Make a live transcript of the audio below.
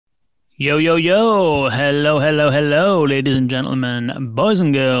Yo, yo, yo. Hello, hello, hello, ladies and gentlemen, boys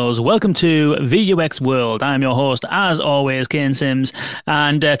and girls. Welcome to VUX World. I'm your host, as always, Kane Sims.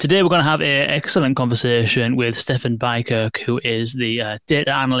 And today we're going to have an excellent conversation with Stefan Bijkerk, who is the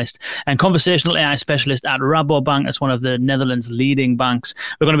data analyst and conversational AI specialist at Rabobank. That's one of the Netherlands' leading banks.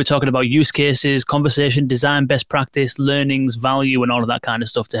 We're going to be talking about use cases, conversation, design, best practice, learnings, value, and all of that kind of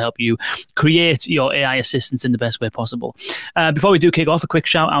stuff to help you create your AI assistants in the best way possible. Before we do kick off, a quick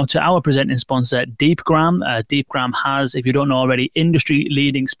shout out to our presenting sponsor, Deepgram. Deepgram has, if you don't know already,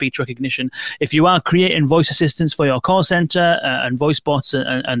 industry-leading speech recognition. If you are creating voice assistants for your call center and voice bots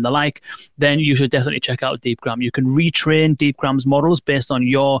and the like, then you should definitely check out Deepgram. You can retrain Deepgram's models based on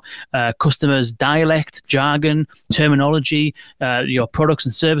your customer's dialect, jargon, terminology, your products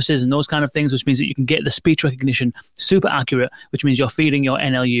and services, and those kind of things, which means that you can get the speech recognition super accurate, which means you're feeding your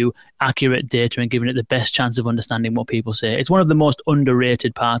NLU accurate data and giving it the best chance of understanding what people say. It's one of the most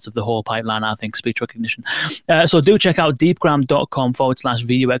underrated parts of the whole pipeline, I think, speech recognition. So do check out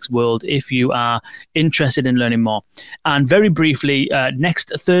deepgram.com/VUX World if you are interested in learning more. And very briefly,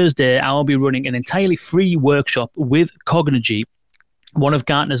 next Thursday, I'll be running an entirely free workshop with Cognigy, one of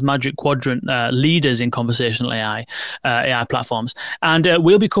Gartner's Magic Quadrant leaders in conversational AI platforms. And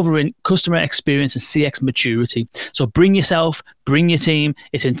we'll be covering customer experience and CX maturity. So bring yourself, bring your team.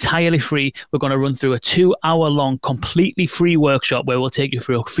 It's entirely free. We're going to run through a 2-hour-long, completely free workshop where we'll take you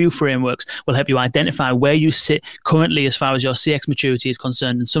through a few frameworks. We'll help you identify where you sit currently as far as your CX maturity is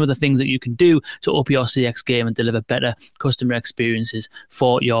concerned and some of the things that you can do to up your CX game and deliver better customer experiences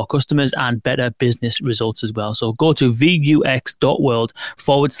for your customers and better business results as well. So go to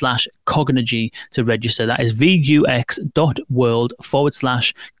vux.world/Cognigy to register. That is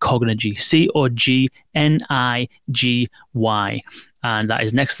vux.world/Cognigy, COGNIGY. And that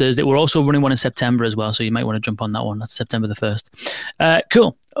is next Thursday. We're also running one in September as well, so you might want to jump on that one. That's September the 1st.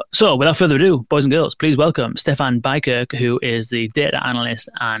 Cool. So without further ado, boys and girls, please welcome Stefan Bijkerk, who is the data analyst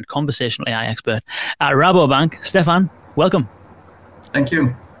and conversational AI expert at Rabobank. Stefan, welcome. Thank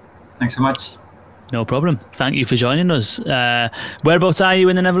you. Thanks so much. No problem. Thank you for joining us. Whereabouts are you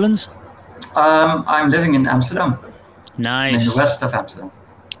in the Netherlands? I'm living in Amsterdam. Nice. In the west of Amsterdam.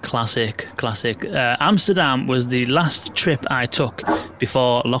 Classic. Amsterdam was the last trip I took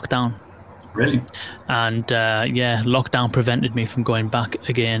before lockdown. Really? And lockdown prevented me from going back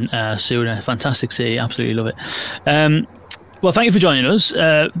again sooner. Fantastic city, absolutely love it. Well, thank you for joining us.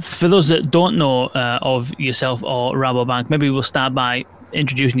 For those that don't know of yourself or Rabobank, maybe we'll start by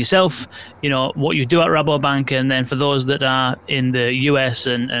introducing yourself, what you do at Rabobank, and then for those that are in the US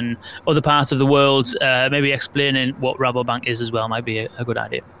and other parts of the world, maybe explaining what Rabobank is as well might be a good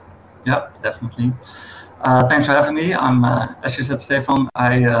idea. Yeah, definitely. Thanks for having me. I'm, as you said, Stefan,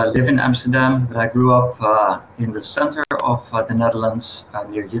 I live in Amsterdam, but I grew up in the center of the Netherlands,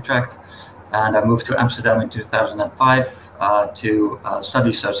 near Utrecht, and I moved to Amsterdam in 2005 to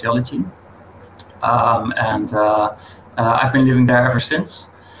study sociology. I've been living there ever since.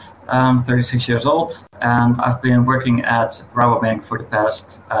 I'm 36 years old, and I've been working at Rabobank for the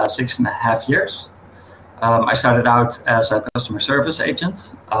past 6.5 years. I started out as a customer service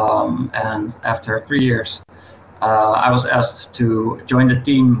agent, and after 3 years, I was asked to join the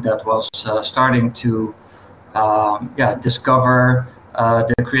team that was starting to discover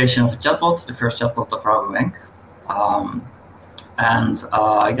the creation of a chatbot, the first chatbot of Rabobank.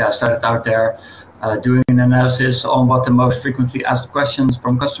 I started out there doing an analysis on what the most frequently asked questions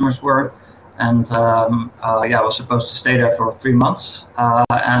from customers were. And I was supposed to stay there for 3 months.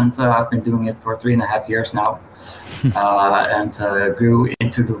 I've been doing it for 3.5 years now. And grew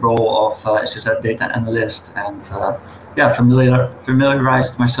into the role of, as you said, data analyst. And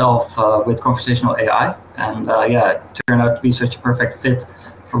familiarized myself with conversational AI. And it turned out to be such a perfect fit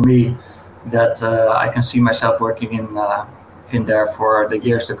for me that I can see myself working in there for the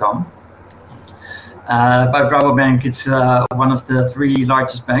years to come. By Rabobank, it's one of the 3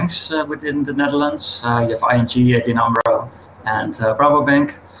 largest banks within the Netherlands. You have ING, ABN AMRO, and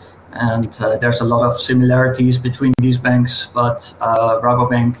Rabobank. And there's a lot of similarities between these banks, but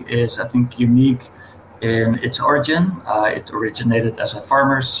Rabobank is, I think, unique in its origin. It originated as a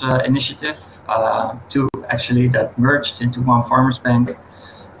farmers initiative, that merged into one farmers bank.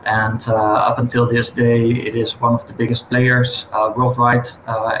 And up until this day, it is one of the biggest players worldwide,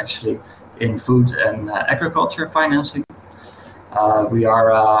 in food and agriculture financing. We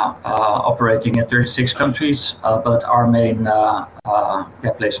are operating in 36 countries, but our main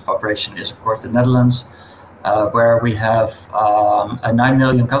place of operation is, of course, the Netherlands, where we have 9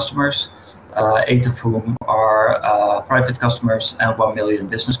 million customers, 8 of whom are private customers and 1 million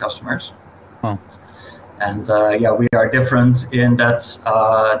business customers. Wow. And we are different in that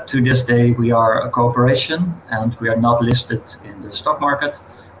to this day we are a corporation and we are not listed in the stock market.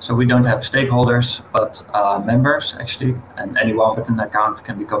 So we don't have stakeholders, but members actually, and anyone with an account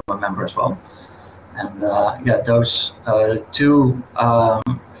can become a member as well. And those two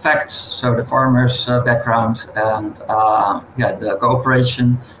facts, so the farmer's background and the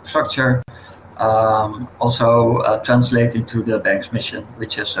cooperation structure, also translate into the bank's mission,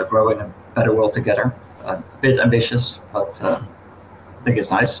 which is growing a better world together. A bit ambitious, but I think it's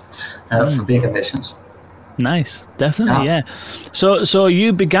nice to have big ambitions. Nice, definitely, yeah. So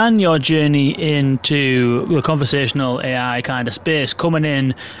you began your journey into the conversational AI kind of space, coming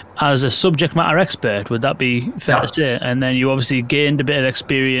in as a subject matter expert. Would that be fair to say? And then you obviously gained a bit of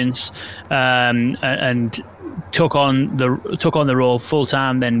experience and took on the role full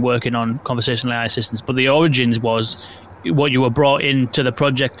time, then working on conversational AI assistants. But the origins was what you were brought into the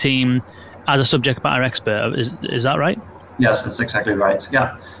project team as a subject matter expert. Is that right? Yes, that's exactly right.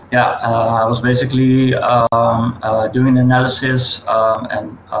 I was basically doing analysis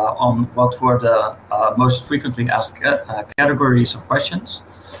and on what were the most frequently asked categories of questions.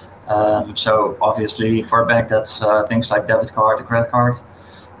 So obviously for a bank, that's things like debit card, or credit card.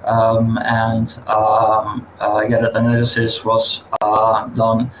 That analysis was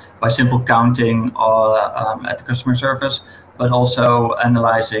done by simple counting at the customer service, but also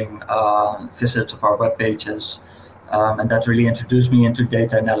analyzing visits of our web pages. And that really introduced me into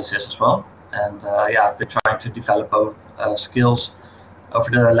data analysis as well. And I've been trying to develop both skills over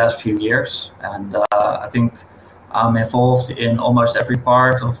the last few years. And I think I'm involved in almost every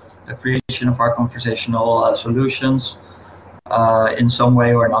part of the creation of our conversational solutions in some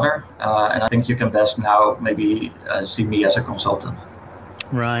way or another. And I think you can best now maybe see me as a consultant.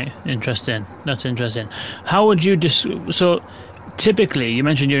 Right. Interesting. That's interesting. How would you so typically you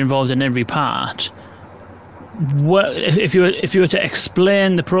mentioned you're involved in every part. What if you were to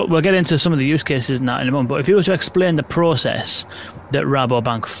explain we'll get into some of the use cases now in a moment, but if you were to explain the process that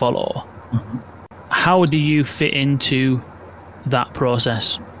Rabobank follow, how do you fit into that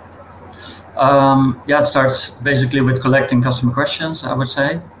process? It starts basically with collecting customer questions, I would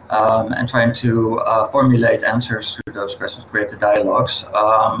say, and trying to formulate answers to those questions, create the dialogues.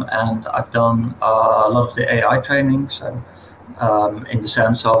 And I've done a lot of the AI training, so in the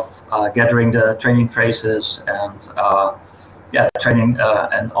sense of gathering the training phrases and training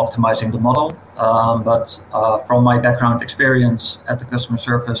and optimizing the model. But from my background experience at the customer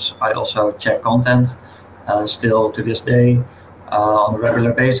service, I also check content still to this day on a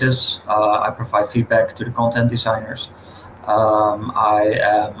regular basis. I provide feedback to the content designers. I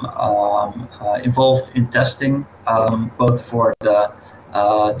am involved in testing, both for the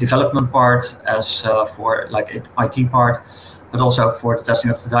development part as for like IT part, but also for the testing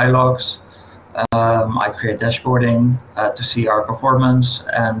of the dialogues. I create dashboarding to see our performance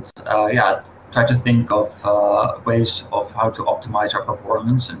and try to think of ways of how to optimize our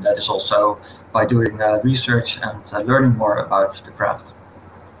performance. And that is also by doing research and learning more about the craft.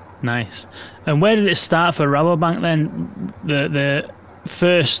 Nice. And where did it start for Rabobank then? The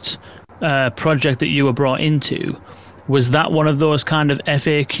first project that you were brought into, was that one of those kind of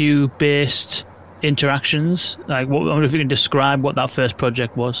FAQ based interactions? Like, I wonder if you can describe what that first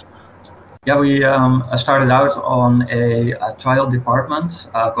project was. Yeah, we started out on a trial department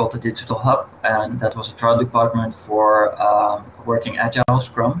called the Digital Hub, and that was a trial department for working Agile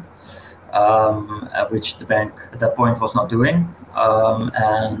Scrum, which the bank at that point was not doing.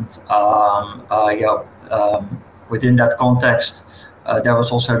 Within that context, there was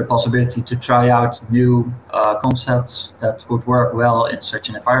also the possibility to try out new concepts that would work well in such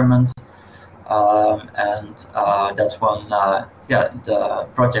an environment. That's when the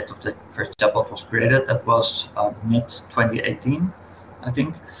project of the first chatbot was created. That was mid-2018, I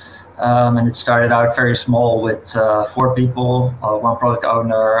think. And it started out very small with 4 people, 1 product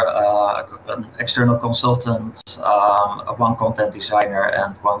owner, an external consultant, 1 content designer,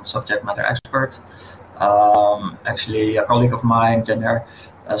 and 1 subject matter expert. Actually, a colleague of mine, Jenner,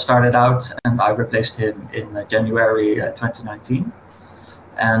 started out, and I replaced him in January 2019.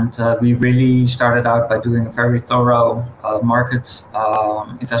 And we really started out by doing a very thorough market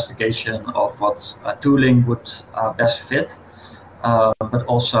investigation of what tooling would best fit, but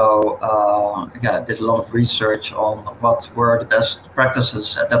also did a lot of research on what were the best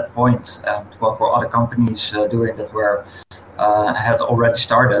practices at that point and what were other companies doing that had already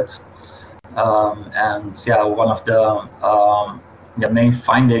started. One of the main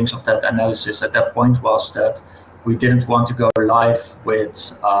findings of that analysis at that point was that we didn't want to go live with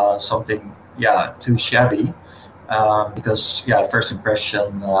something too shabby, because first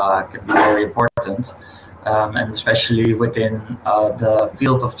impression can be very important. and especially within the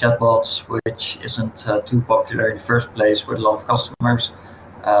field of chatbots, which isn't too popular in the first place with a lot of customers.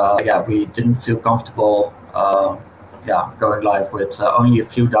 We didn't feel comfortable going live with only a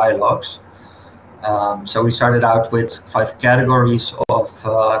few dialogues. So we started out with 5 categories of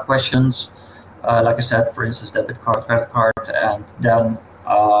questions. Like I said, for instance, debit card, credit card, and then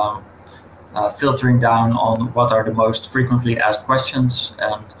filtering down on what are the most frequently asked questions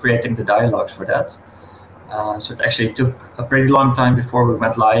and creating the dialogues for that. So it actually took a pretty long time before we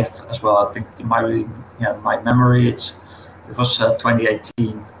went live as well. I think in my memory, it was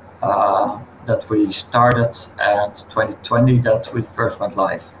 2018 that we started, and 2020 that we first went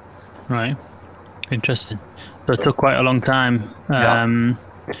live. Right. Interesting. So it took quite a long time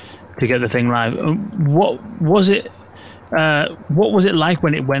to get the thing live. What was it? What was it like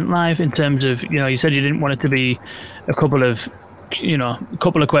when it went live? In terms of, you said you didn't want it to be a couple of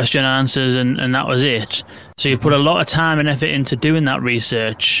question and answers and that was it. So you've put a lot of time and effort into doing that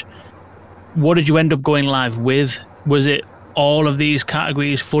research. What did you end up going live with? Was it all of these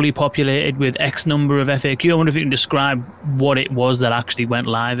categories fully populated with X number of FAQ? I wonder if you can describe what it was that actually went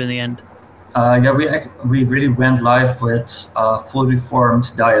live in the end. We really went live with fully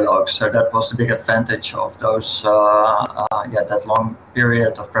formed dialogues. So that was the big advantage of those that long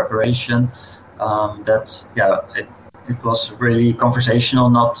period of preparation. It was really conversational,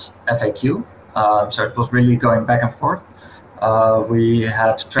 not FAQ. So it was really going back and forth. We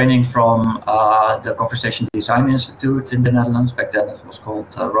had training from the Conversation Design Institute in the Netherlands. Back then it was called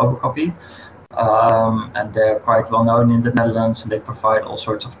Robocopy. And they're quite well known in the Netherlands, and they provide all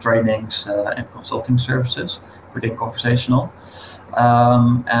sorts of trainings and consulting services within conversational.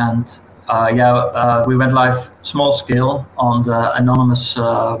 We went live small scale on the anonymous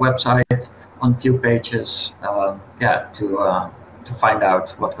website on a few pages to find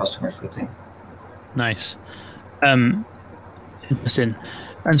out what customers would think. Nice. Interesting.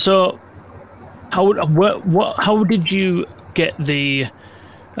 And so how did you get the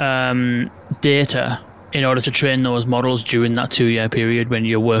data in order to train those models during that 2-year period when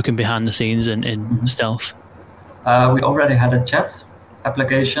you're working behind the scenes in stealth? We already had a chat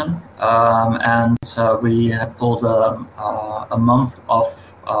application, and we had pulled a month of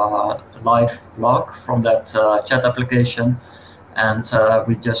live log from that chat application, and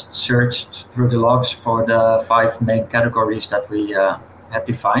we just searched through the logs for the 5 main categories that we had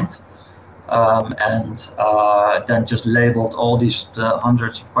defined. Then just labeled all these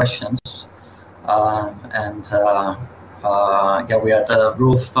hundreds of questions. We had a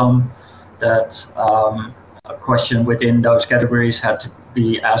rule of thumb that a question within those categories had to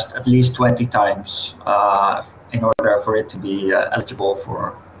be asked at least 20 times in order for it to be eligible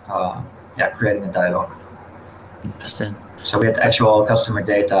for creating a dialogue. Interesting. So we had actual customer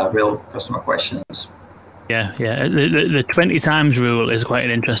data, real customer questions. Yeah. The 20 times rule is quite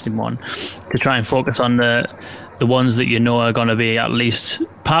an interesting one, to try and focus on the ones that are going to be at least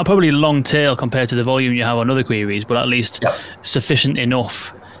probably long tail compared to the volume you have on other queries, but at least sufficient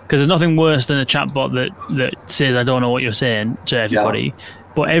enough. Because there's nothing worse than a chatbot that says, I don't know what you're saying to everybody. Yeah.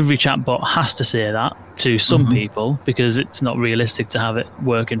 But every chatbot has to say that to some people, because it's not realistic to have it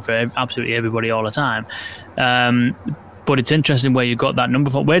working for absolutely everybody all the time. But it's interesting where you got that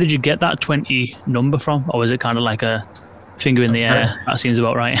number from. Where did you get that 20 number from? Or was it kind of like a finger in the air? That seems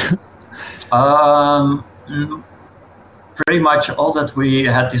about right. Pretty much all that we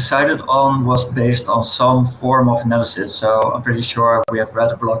had decided on was based on some form of analysis. So I'm pretty sure we have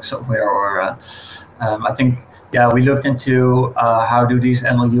read a blog somewhere, or I think, we looked into how do these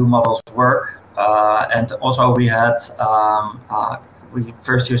NLU models work. And also we had, we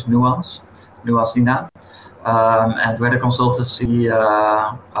first used Nuance Nina. And we had a consultancy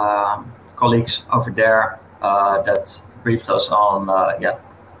colleagues over there that briefed us on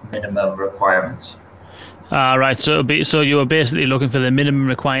minimum requirements. Right. So you were basically looking for the minimum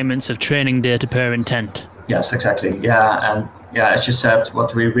requirements of training data per intent. Yes, exactly. Yeah, and as you said,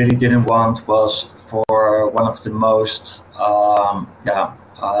 what we really didn't want was for one of the most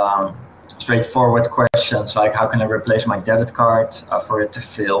straightforward questions, like how can I replace my debit card, for it to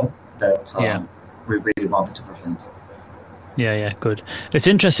fail. That we really wanted to prevent. Yeah, good. It's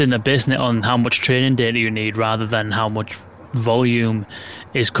interesting that basing it on how much training data you need rather than how much volume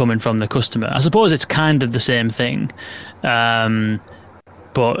is coming from the customer. I suppose it's kind of the same thing. But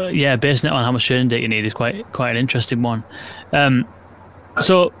basing it on how much training data you need is quite an interesting one.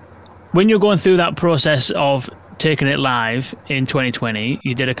 So when you're going through that process of taking it live in 2020,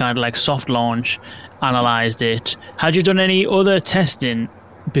 you did a kind of like soft launch, analyzed it. Had you done any other testing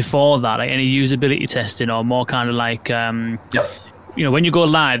before that, like any usability testing, or more kind of like when you go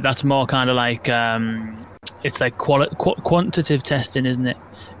live, that's more kind of like it's like quantitative testing, isn't it?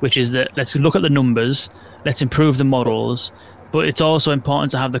 Which is that let's look at the numbers, let's improve the models, but it's also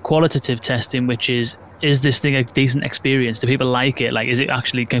important to have the qualitative testing, which is this thing a decent experience? Do people like it? Like, is it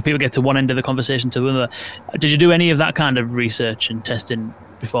actually, can people get to one end of the conversation to another? Did you do any of that kind of research and testing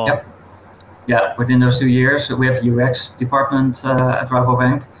before? Yep. Yeah, within those 2 years, we have a UX department at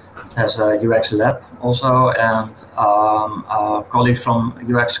Rabobank. It has a UX lab also, and colleagues from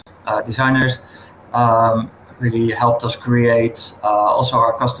UX designers really helped us create also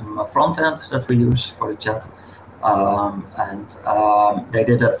our custom front end that we use for the chat. They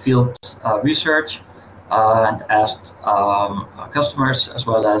did a field research and asked customers as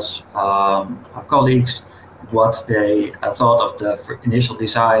well as colleagues what they thought of the initial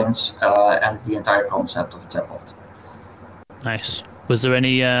designs and the entire concept of a chatbot. Nice. Was there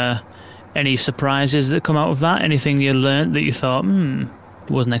any surprises that come out of that? Anything you learned that you thought,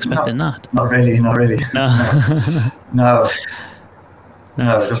 wasn't expecting that? Not really. No. No.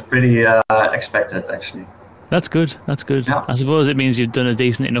 It was pretty expected, actually. That's good. Yeah. I suppose it means you've done a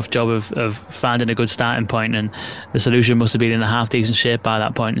decent enough job of finding a good starting point, and the solution must have been in a half decent shape by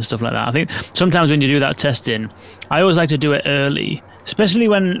that point and stuff like that. I think sometimes when you do that testing, I always like to do it early, especially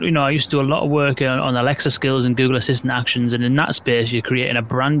when, I used to do a lot of work on Alexa skills and Google Assistant actions, and in that space you're creating a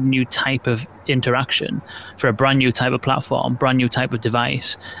brand new type of interaction for a brand new type of platform, brand new type of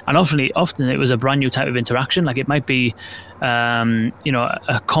device, and often it was a brand new type of interaction. Like, it might be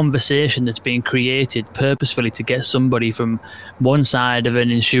a conversation that's being created purposefully to get somebody from one side of an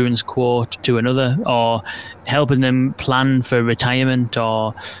insurance quote to another, or helping them plan for retirement,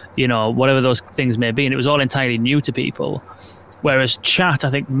 or whatever those things may be, and it was all entirely new to people. Whereas chat, I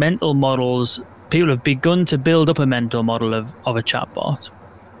think mental models, people have begun to build up a mental model of a chatbot.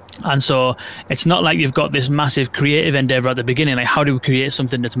 And so it's not like you've got this massive creative endeavor at the beginning, like how do we create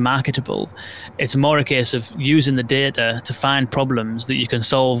something that's marketable? It's more a case of using the data to find problems that you can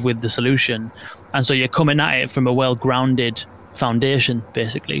solve with the solution. And so you're coming at it from a well-grounded foundation,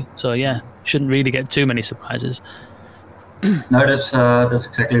 basically. So yeah, shouldn't really get too many surprises. No, that's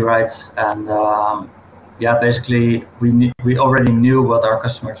exactly right. And basically we already knew what our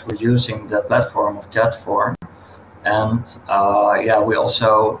customers were using the platform of chat for. And we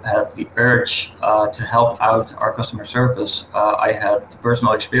also had the urge to help out our customer service. I had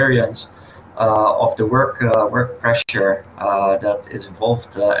personal experience of the work pressure that is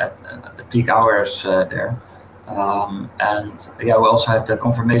involved at the peak hours there. We also had the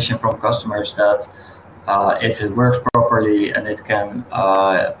confirmation from customers that if it works properly and it can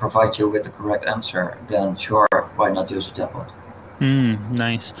provide you with the correct answer, then sure, why not use a chatbot?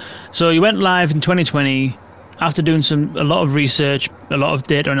 Nice. So you went live in 2020. After doing a lot of research, a lot of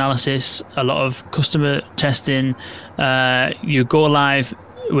data analysis, a lot of customer testing, you go live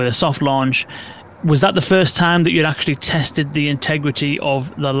with a soft launch. Was that the first time that you'd actually tested the integrity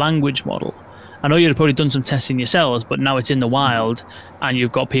of the language model? I know you'd probably done some testing yourselves, but now it's in the wild and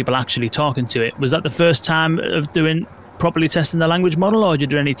you've got people actually talking to it. Was that the first time of doing properly testing the language model, or did you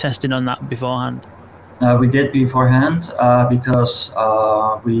do any testing on that beforehand? We did beforehand because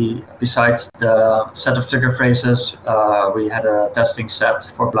besides the set of trigger phrases, we had a testing set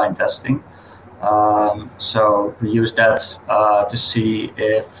for blind testing. So we used that to see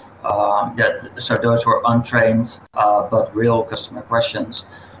if, so those were untrained but real customer questions.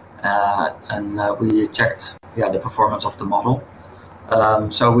 And we checked the performance of the model.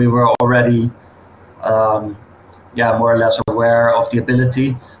 So we were already more or less aware of the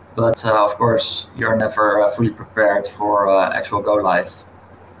ability. But of course, you're never fully prepared for actual go live.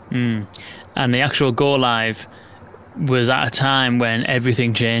 And the actual go live was at a time when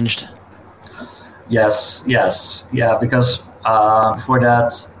everything changed. Yes, because before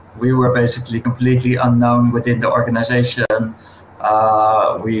that, we were basically completely unknown within the organization.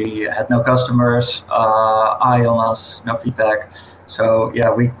 We had no customers, eye on us, no feedback. So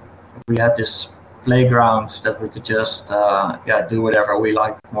we had this playground that we could just do whatever we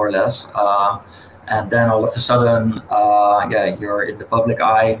like, more or less, and then all of a sudden you're in the public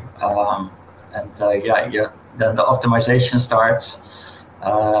eye, then the optimization starts.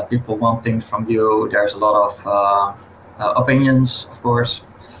 People want things from you. There's a lot of opinions, of course,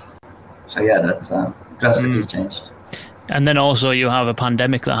 so that drastically changed. And then also you have a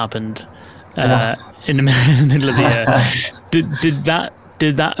pandemic that happened in the middle of the year.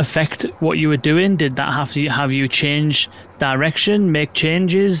 Did that affect what you were doing? Did that have you change direction, make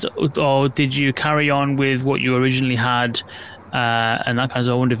changes, or did you carry on with what you originally had? And that kind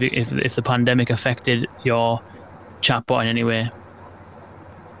of, I wonder if the pandemic affected your chatbot in any way.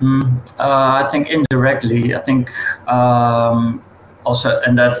 I think indirectly. I think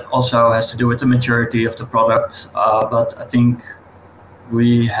that also has to do with the maturity of the product. But I think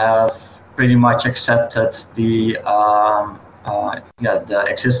we have pretty much accepted the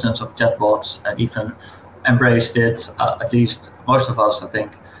existence of chatbots and even embraced it. At least most of us, I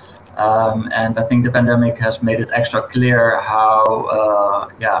think. And I think the pandemic has made it extra clear how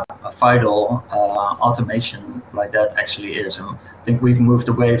vital automation like that actually is. And I think we've moved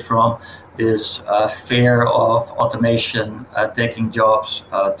away from this fear of automation taking jobs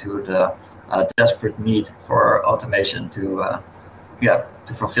to the desperate need for automation to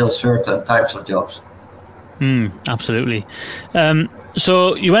fulfill certain types of jobs. Absolutely.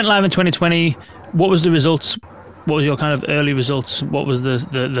 So you went live in 2020. What was the results? What was your kind of early results? What was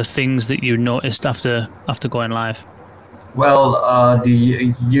the things that you noticed after going live? Well,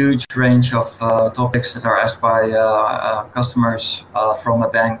 the huge range of topics that are asked by customers from a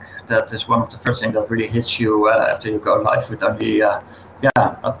bank, that is one of the first things that really hits you after you go live with only a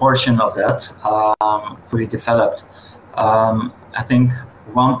portion of that fully developed. I think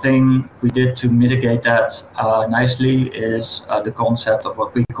one thing we did to mitigate that nicely is the concept of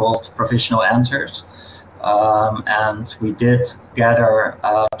what we called provisional answers. And we did gather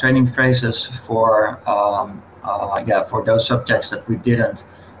training phrases for those subjects that we didn't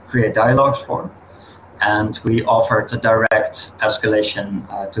create dialogues for, and we offered a direct escalation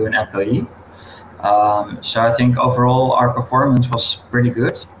to an employee. So I think overall our performance was pretty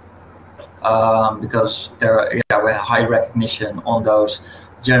good because we had high recognition on those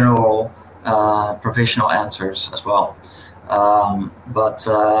general provisional answers as well. But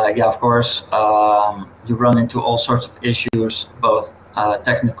of course, you run into all sorts of issues, both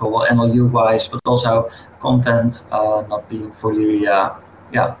technical NLU-wise, but also content not being fully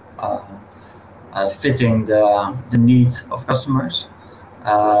fitting the need of customers.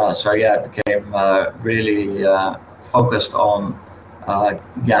 So it became really focused on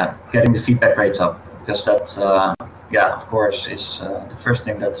getting the feedback rates up, because that of course is the first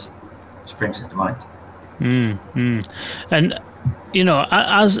thing that springs into mind. And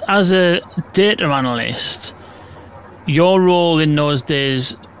as a data analyst, your role in those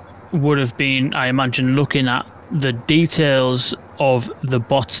days would have been, I imagine, looking at the details of the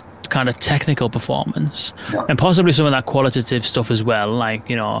bot's kind of technical performance, and possibly some of that qualitative stuff as well, like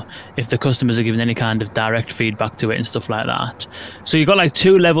if the customers are giving any kind of direct feedback to it and stuff like that. So you've got like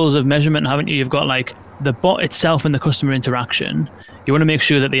two levels of measurement, haven't you? You've got like the bot itself and the customer interaction. You want to make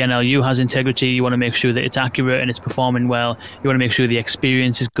sure that the NLU has integrity. You want to make sure that it's accurate and it's performing well. You want to make sure the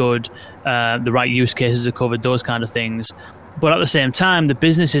experience is good, the right use cases are covered, those kind of things. But at the same time, the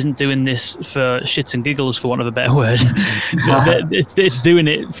business isn't doing this for shits and giggles, for want of a better word. It's doing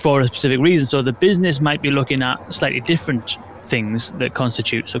it for a specific reason. So the business might be looking at slightly different things that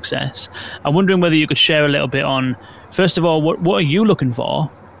constitute success. I'm wondering whether you could share a little bit on, first of all, what are you looking for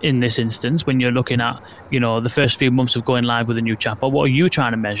in this instance when you're looking at the first few months of going live with a new chatbot? What are you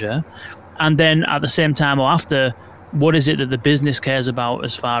trying to measure? And then at the same time or after, what is it that the business cares about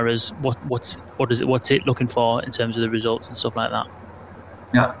as far as what's it looking for in terms of the results and stuff like that?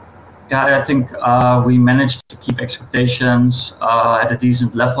 Yeah, I think we managed to keep expectations at a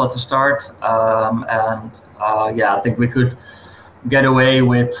decent level at the start, and I think we could get away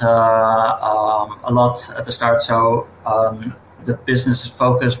with a lot at the start. So the business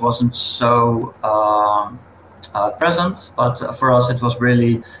focus wasn't so present, but for us it was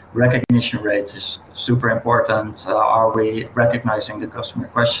really recognition rate is super important. Are we recognizing the customer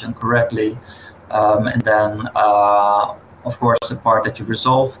question correctly? And then of course the part that you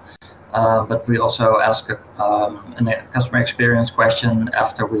resolve, but we also ask a customer experience question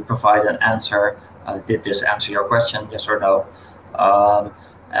after we provide an answer. Did this answer your question, yes or no?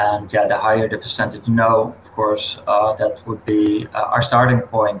 And the higher the percentage no, of course, that would be our starting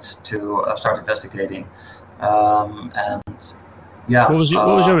point to start investigating. What was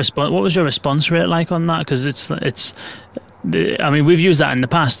your response rate like on that? Because it's I mean, we've used that in the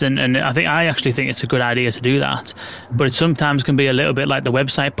past, and I actually think it's a good idea to do that, but it sometimes can be a little bit like the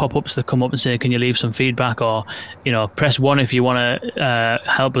website pop-ups that come up and say, can you leave some feedback, or press 1 if you want to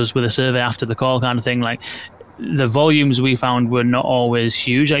help us with a survey after the call, kind of thing. Like, the volumes we found were not always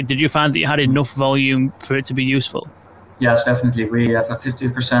huge. Like, did you find that you had enough volume for it to be useful? Yes, definitely. We have a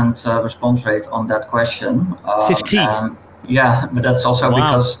 50% response rate on that question. 50? Yeah, but that's also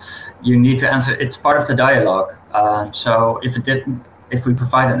because you need to answer. It's part of the dialogue. So if we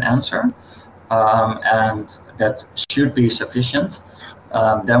provide an answer, and that should be sufficient,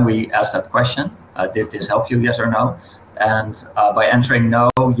 then we ask that question. Did this help you, yes or no? And by answering no,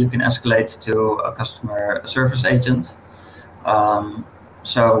 you can escalate to a customer service agent.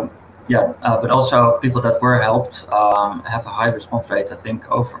 So but also people that were helped have a high response rate. I think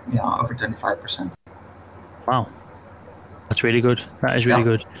over 25%. Wow, that's really good. That is really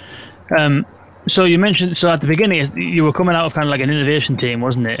good. So you mentioned, so at the beginning, you were coming out of kind of like an innovation team,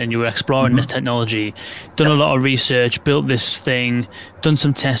 wasn't it? And you were exploring this technology, done a lot of research, built this thing, done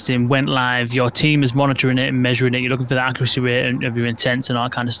some testing, went live. Your team is monitoring it and measuring it. You're looking for the accuracy rate of your intents and all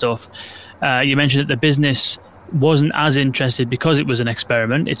that kind of stuff. You mentioned that the business wasn't as interested because it was an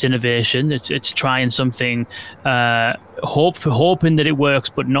experiment. It's innovation. It's trying something, hoping that it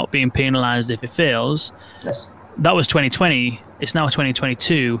works, but not being penalized if it fails. Yes. That was 2020. It's now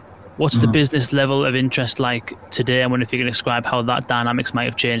 2022. What's the business level of interest like today? I wonder if you can describe how that dynamics might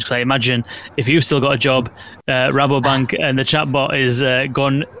have changed. Because I imagine if you've still got a job, Rabobank and the chatbot is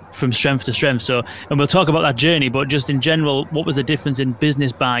gone from strength to strength. So, and we'll talk about that journey, but just in general, what was the difference in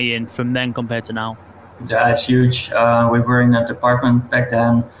business buy-in from then compared to now? Yeah, it's huge. We were in a department back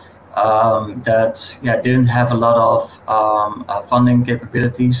then that didn't have a lot of funding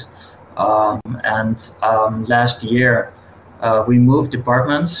capabilities. And last year, we moved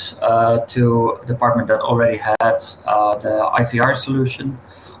departments to a department that already had the IVR solution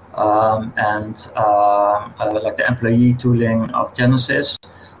and like the employee tooling of Genesys.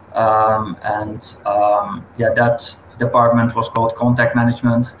 That department was called Contact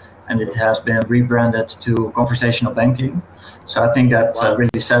Management, and it has been rebranded to Conversational Banking. So I think that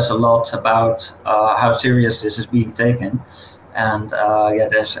really says a lot about how serious this is being taken. And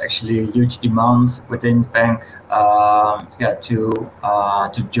there's actually a huge demand within the bank to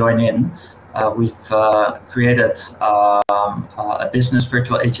join in. We've created a business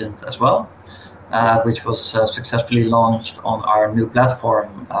virtual agent as well, which was successfully launched on our new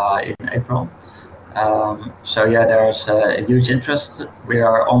platform in April. There's a huge interest. We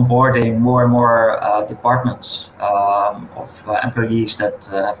are onboarding more and more departments of employees that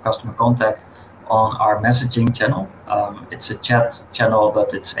have customer contact on our messaging channel. It's a chat channel,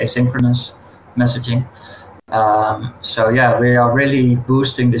 but it's asynchronous messaging. We are really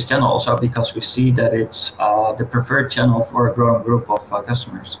boosting this channel also because we see that it's the preferred channel for a growing group of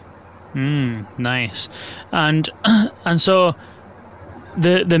customers. Nice. And so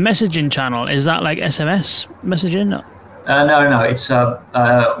the messaging channel, is that like SMS messaging? No,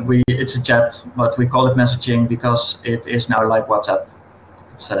 it's a chat, but we call it messaging because it is now like WhatsApp.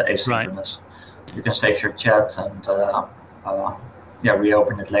 It's asynchronous. Right. You can save your chat and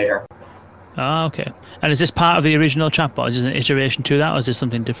reopen it later. Okay. And is this part of the original chatbot? Is this an iteration to that, or is this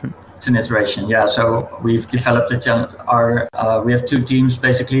something different? It's an iteration, yeah. So we've developed we have two teams,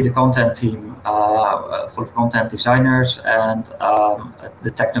 basically, the content team full of content designers and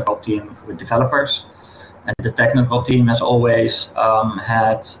the technical team with developers. And the technical team has always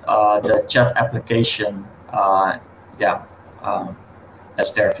had the chat application as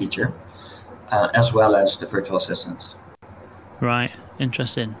their feature. As well as the virtual assistants. Right,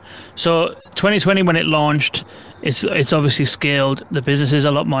 interesting. So 2020, when it launched, it's obviously scaled. The business is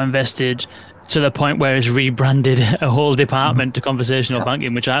a lot more invested to the point where it's rebranded a whole department to conversational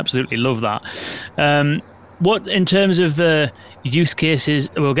banking, which I absolutely love that. What, in terms of the use cases,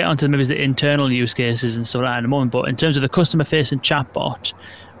 we'll get onto maybe the internal use cases and stuff like that in a moment, but in terms of the customer-facing chatbot,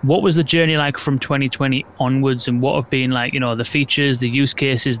 what was the journey like from 2020 onwards, and what have been like, the features, the use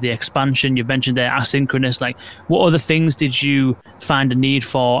cases, the expansion? You've mentioned there asynchronous. Like, what other things did you find a need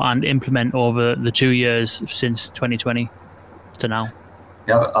for and implement over the 2 years since 2020 to now?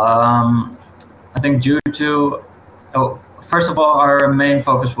 I think due to, first of all, our main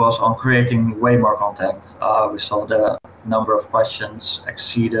focus was on creating way more content. We saw the number of questions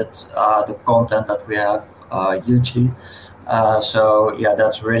exceeded the content that we have hugely.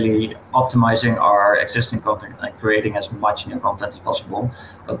 That's really optimizing our existing content and creating as much new content as possible.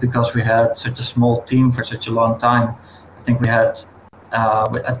 But because we had such a small team for such a long time, I think we had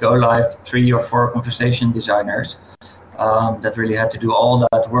at Go Live 3 or 4 conversation designers that really had to do all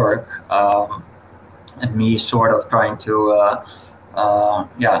that work, and me sort of trying to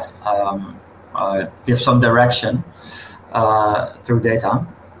give some direction through data.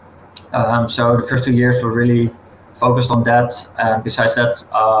 So the first 2 years were really focused on that, and besides that,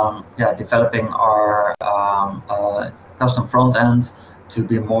 developing our custom front end to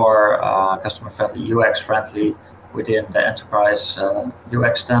be more customer friendly, UX friendly within the enterprise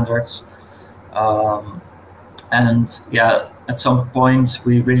UX standards. At some point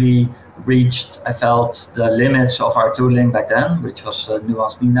we really reached, I felt, the limits of our tooling back then, which was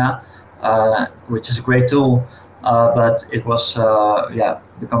Nuance Nina, which is a great tool. But it was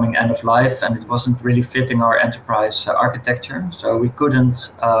becoming end of life, and it wasn't really fitting our enterprise architecture. So we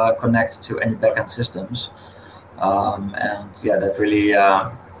couldn't connect to any backend systems, that really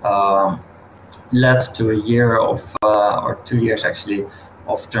led to a year of, or 2 years actually,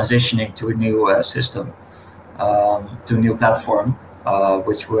 of transitioning to a new system, to a new platform,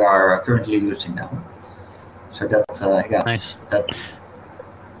 which we are currently using now. So that's nice.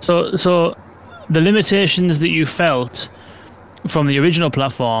 So the limitations that you felt from the original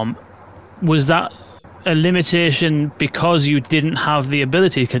platform, was that a limitation because you didn't have the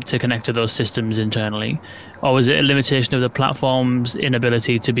ability to connect to those systems internally, or was it a limitation of the platform's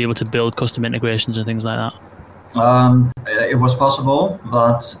inability to be able to build custom integrations and things like that? It was possible,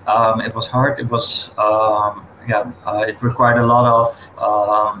 but it was hard. It was it required a lot of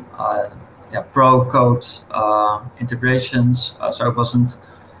pro code integrations, so it wasn't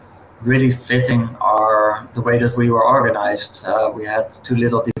really fitting the way that we were organized. We had too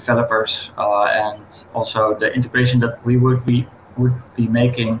little developers, and also the integration that we would be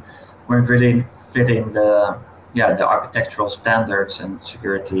making weren't really fitting the architectural standards and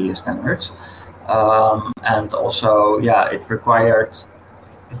security standards. And also,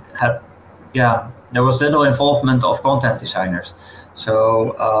 there was little involvement of content designers.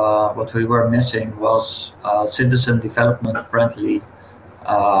 So what we were missing was citizen development friendly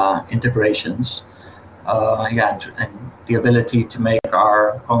integrations, and the ability to make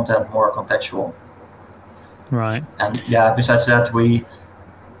our content more contextual. Right. And besides that, we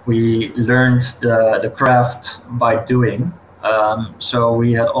learned the craft by doing. So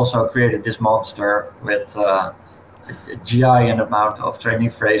we had also created this monster with a giant amount of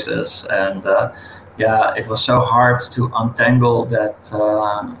training phrases, and it was so hard to untangle that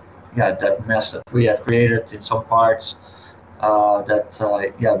mess that we had created in some parts.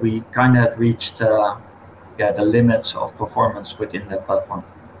 We kind of reached the limits of performance within the platform.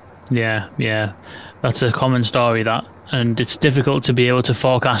 Yeah, that's a common story, that, and it's difficult to be able to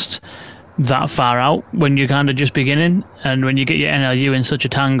forecast that far out when you're kind of just beginning, and when you get your NLU in such a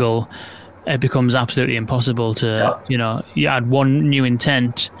tangle, it becomes absolutely impossible to you add one new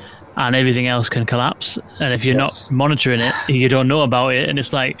intent and everything else can collapse, and if you're not monitoring it, you don't know about it, and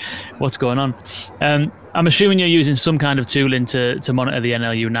it's like, what's going on? I'm assuming you're using some kind of tooling to monitor the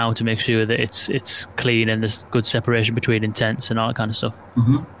NLU now to make sure that it's clean and there's good separation between intents and all that kind of stuff.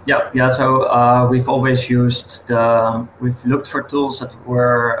 Mm-hmm. Yeah. So we've always we've looked for tools that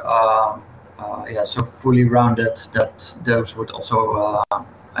were so fully rounded that those would also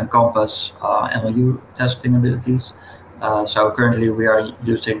encompass NLU testing abilities. So currently we are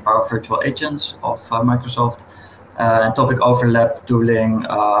using Power Virtual Agents of Microsoft. And topic overlap tooling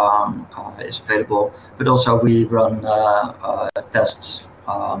is available, but also we run tests.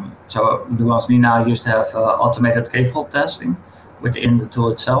 So Nuance Nina used to have automated K-fault testing within the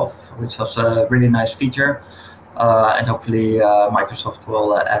tool itself, which was a really nice feature. And hopefully Microsoft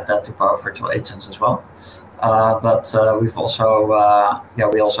will add that to Power Virtual Agents as well. But we've also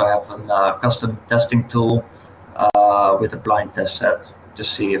we also have a custom testing tool with a blind test set to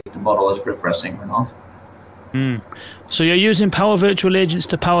see if the model is regressing or not. So you're using Power Virtual Agents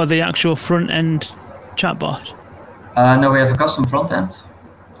to power the actual front-end chatbot? No, we have a custom front-end.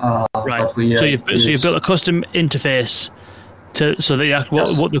 Right. So you've built a custom interface so that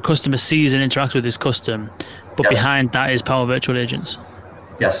what the customer sees and interacts with is custom, but behind that is Power Virtual Agents?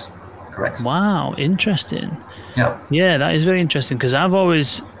 Yes, correct. Wow, interesting. Yeah, that is very interesting, because I've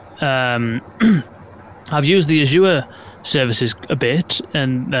always I've used the Azure services a bit,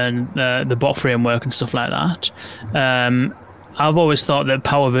 and then the bot framework and stuff like that. I've always thought that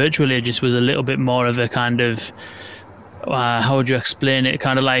Power Virtual Agents was a little bit more of a kind of, how would you explain it,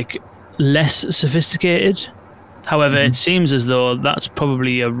 kind of like less sophisticated. However, it seems as though that's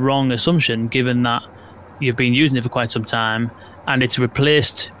probably a wrong assumption, given that you've been using it for quite some time and it's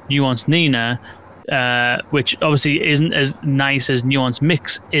replaced Nuance Nina, which obviously isn't as nice as Nuance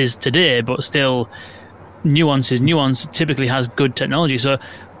Mix is today, but still Nuance is Nuance, typically has good technology. So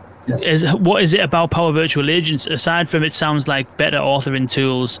what is it about Power Virtual Agents, aside from it sounds like better authoring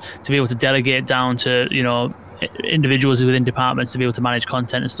tools to be able to delegate down to individuals within departments to be able to manage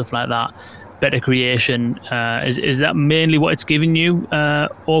content and stuff like that, better creation, is that mainly what it's giving you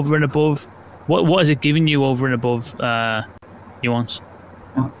over and above? What is it giving you over and above Nuance?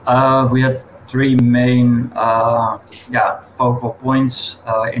 We had three main focal points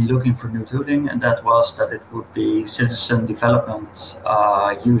in looking for new tooling, and that was that it would be citizen development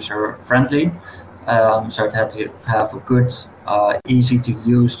user friendly. So it had to have a good, easy to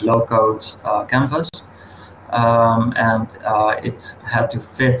use low-code canvas, and it had to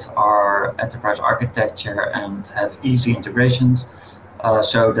fit our enterprise architecture and have easy integrations,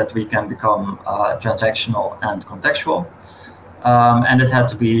 so that we can become transactional and contextual. And it had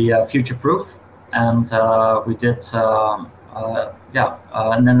to be future-proof. And we did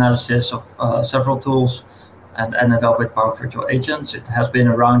an analysis of several tools and ended up with Power Virtual Agents. It has been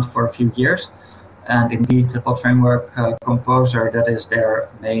around for a few years. And indeed, the Bot Framework Composer, that is their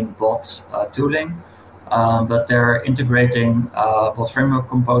main bot tooling. But they're integrating Bot Framework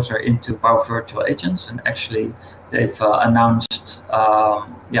Composer into Power Virtual Agents. And actually, they've announced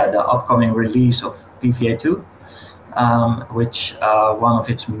the upcoming release of PVA2, which one of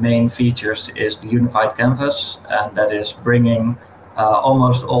its main features is the unified canvas. And that is bringing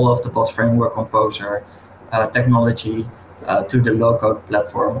almost all of the Bot Framework Composer technology to the low-code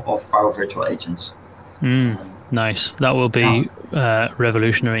platform of Power Virtual Agents. Nice. That will be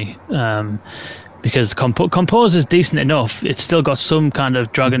revolutionary, because Compose is decent enough. It's still got some kind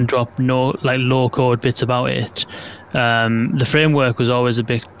of drag and drop, low-code bits about it. The framework was always a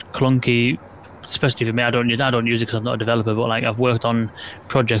bit clunky, especially for me. I don't use it because I'm not a developer, but I've worked on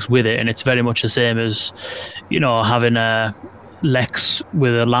projects with it, and it's very much the same as having a Lex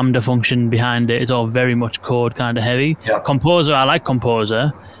with a Lambda function behind it. It's all very much code kind of heavy. Composer, I like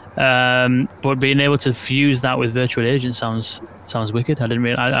Composer, but being able to fuse that with virtual agents sounds wicked.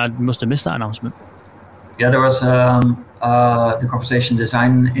 I must have missed that announcement. Yeah, there was the Conversation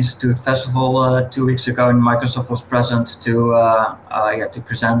Design Institute Festival 2 weeks ago, and Microsoft was present to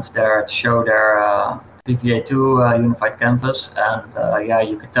show their PVA2 unified canvas, and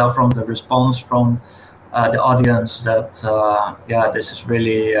you could tell from the response from the audience that this is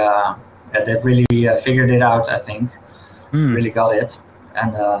really they've really figured it out. I think really got it.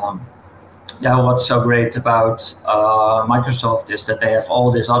 And what's so great about Microsoft is that they have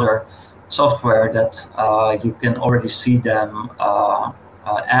all this other software that you can already see them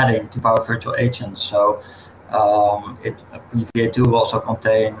adding to Power Virtual Agents. So PVA2 will also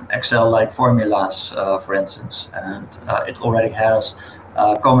contain Excel-like formulas, for instance, and it already has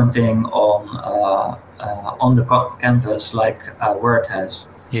commenting on the canvas like Word has,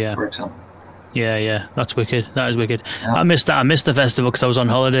 for example. Yeah, that's wicked. That is wicked. Yeah. I missed that. I missed the festival because I was on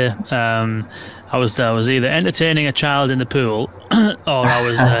holiday. I was either entertaining a child in the pool or I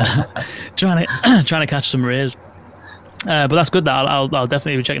was trying to catch some rays. But that's good. That I'll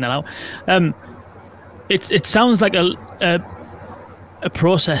definitely be checking that out. It sounds like a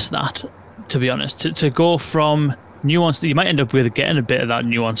process that, to be honest, to go from nuanced. You might end up with getting a bit of that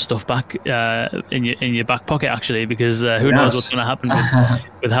nuanced stuff back in your back pocket, actually, because who knows what's going to happen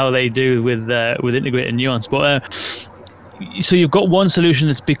with how they do with integrated nuance. But so you've got one solution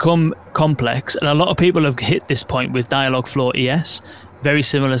that's become complex, and a lot of people have hit this point with Dialogflow ES. Very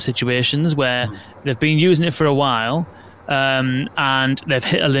similar situations where they've been using it for a while, and they've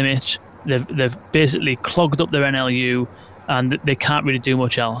hit a limit. They've basically clogged up their NLU, and they can't really do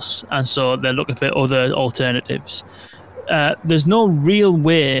much else, and so they're looking for other alternatives. There's no real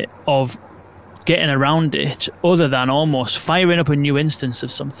way of getting around it other than almost firing up a new instance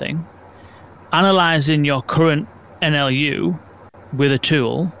of something, analyzing your current NLU with a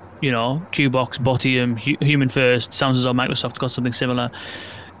tool, QBox, Botium, Human First. Sounds as though Microsoft got something similar,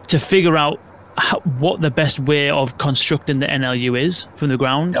 to figure out what the best way of constructing the NLU is from the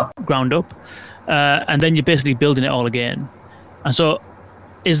ground up, and then you're basically building it all again. And so,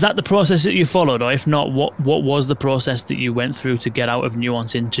 is that the process that you followed, or if not, what was the process that you went through to get out of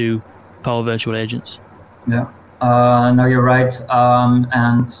Nuance into Power Virtual Agents? Yeah, no, you're right,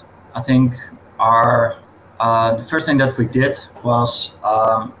 and I think the first thing that we did was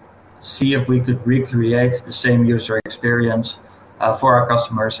see if we could recreate the same user experience for our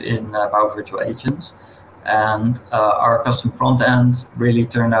customers in Power Virtual Agents. And our custom front end really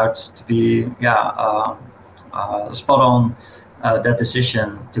turned out to be spot on that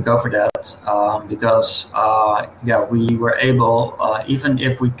decision to go for that, because we were able, even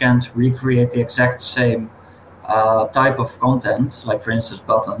if we can't recreate the exact same type of content, like for instance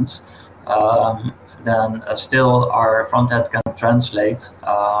buttons, then still our front end can translate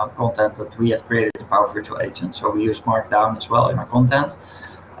content that we have created in Power Virtual Agents. So we use Markdown as well in our content.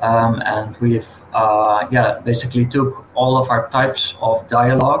 And we've basically took all of our types of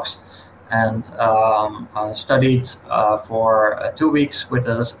dialogues and studied for 2 weeks with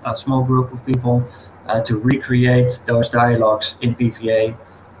a small group of people to recreate those dialogues in PVA.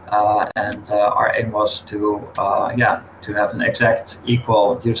 And our aim was to have an exact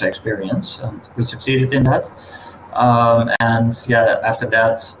equal user experience, and we succeeded in that. After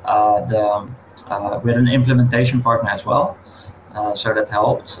that, we had an implementation partner as well. So that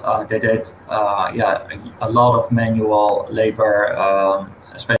helped. They did a lot of manual labor,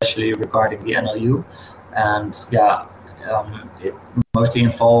 especially regarding the NLU, and it mostly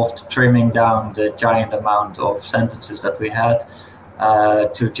involved trimming down the giant amount of sentences that we had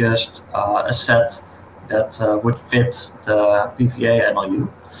to just a set that would fit the PVA NLU.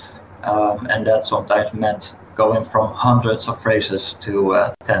 And that sometimes meant going from hundreds of phrases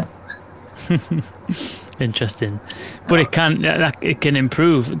to 10. Interesting, but it can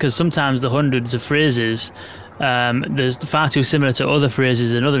improve, because sometimes the hundreds of phrases, they're far too similar to other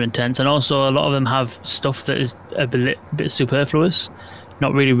phrases and other intents, and also a lot of them have stuff that is a bit superfluous,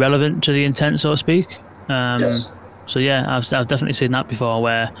 not really relevant to the intent, so to speak. Yes. So yeah, I've definitely seen that before,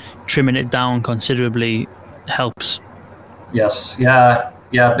 where trimming it down considerably helps. Yes, yeah.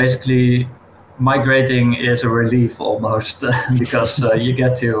 Basically, migrating is a relief almost because you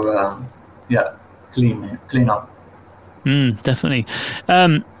get to clean up. Definitely.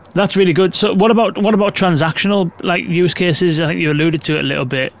 That's really good. So what about transactional like use cases? I think you alluded to it a little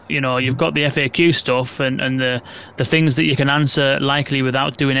bit. You've got the FAQ stuff and the things that you can answer likely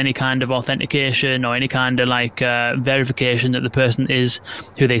without doing any kind of authentication or any kind of like verification that the person is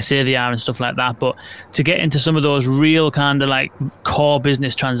who they say they are and stuff like that. But to get into some of those real kind of like core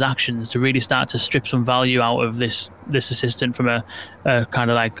business transactions, to really start to strip some value out of this assistant from a kind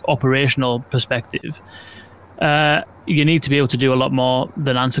of like operational perspective, you need to be able to do a lot more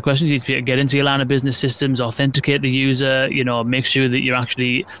than answer questions. You need to be able to get into your line of business systems, authenticate the user, make sure that you're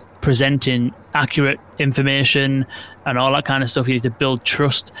actually presenting accurate information and all that kind of stuff. You need to build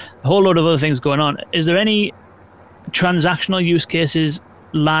trust, a whole load of other things going on. Is there any transactional use cases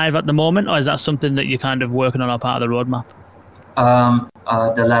live at the moment, or is that something that you're kind of working on or part of the roadmap?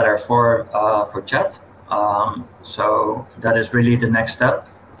 The latter for chat. So that is really the next step.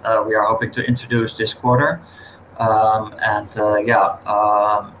 We are hoping to introduce this quarter.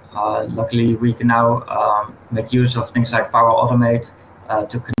 Luckily we can now make use of things like Power Automate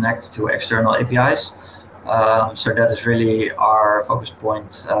to connect to external APIs. So that is really our focus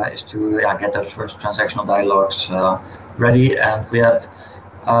point, is to get those first transactional dialogues ready. And we have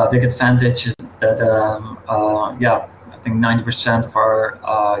a big advantage that I think 90% of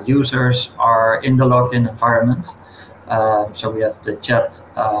our users are in the logged in environment. So we have the chat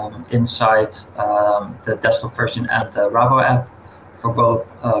inside the desktop version and the Rabo app for both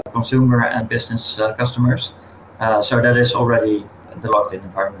consumer and business customers. So that is already the logged in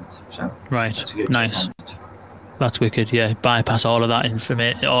environment. So right, nice. Advantage. That's wicked. Yeah, bypass all of that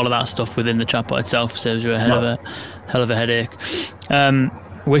information, all of that stuff within the chatbot itself. Saves you a hell of a headache.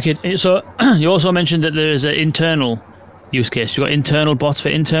 Wicked. So you also mentioned that there is an internal use case. You've got internal bots for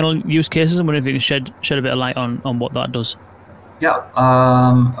internal use cases. I wonder if you can shed a bit of light on what that does. Yeah,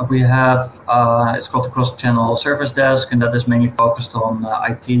 we have, it's called the cross-channel service desk, and that is mainly focused on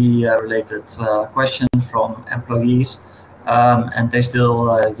IT-related questions from employees, and they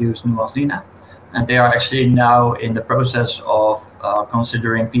still use Nuance Dina. And they are actually now in the process of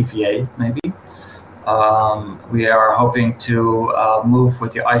considering PVA, maybe. We are hoping to move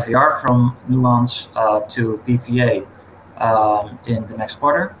with the IVR from Nuance to PVA in the next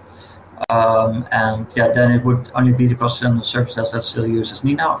quarter. Then it would only be the cross-channel service that still uses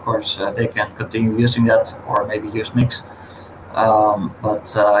Nina. Of course, they can continue using that or maybe use Mix. We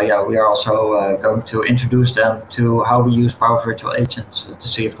are also going to introduce them to how we use Power Virtual Agents to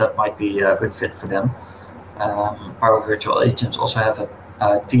see if that might be a good fit for them. Power Virtual Agents also have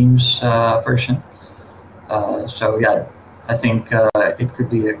a Teams version. I think it could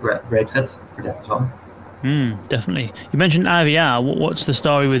be a great fit for them as well. Definitely. You mentioned IVR. What's the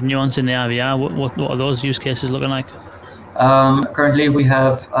story with Nuance in the IVR? What are those use cases looking like? Currently, we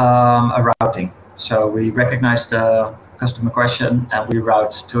have a routing. So we recognize the customer question and we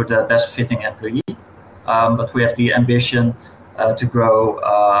route to the best fitting employee. But we have the ambition to grow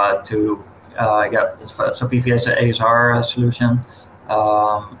so PVA is an ASR solution,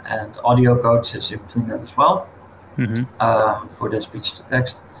 and audio codes is in between that as well, for the speech to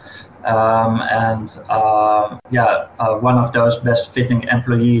text. One of those best fitting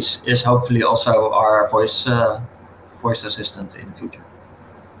employees is hopefully also our voice assistant in the future.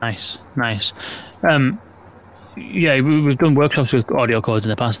 Nice. We've done workshops with audio codes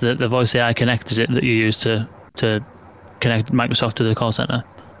in the past. The Voice AI Connect is it that you use to connect Microsoft to the call center?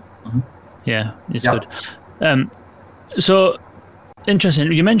 Yeah, it's good. So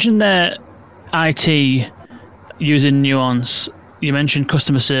interesting. You mentioned there IT using Nuance. You mentioned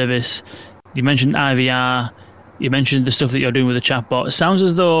customer service. You mentioned IVR. You mentioned the stuff that you're doing with the chatbot. It sounds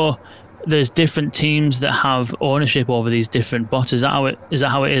as though there's different teams that have ownership over these different bots. Is that how it is?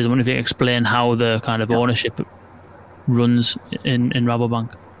 I wonder if you can explain how the kind of ownership runs in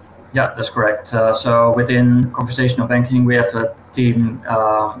Rabobank. Yeah, that's correct. So within conversational banking, we have a team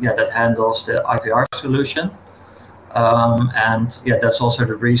that handles the IVR solution. That's also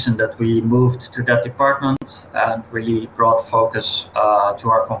the reason that we moved to that department and really brought focus to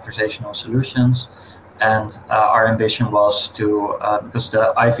our conversational solutions. And our ambition was to, because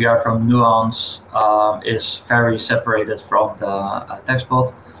the IVR from Nuance is very separated from the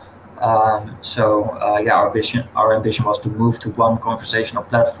TextBot. Our ambition was to move to one conversational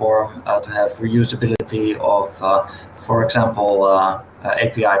platform to have reusability of, for example,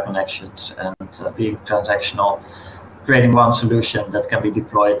 API connections and being transactional, creating one solution that can be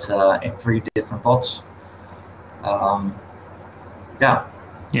deployed in 3 different bots. And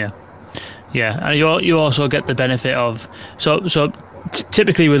you also get the benefit of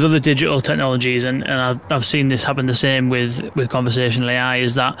typically with other digital technologies, and I've seen this happen the same with conversational AI,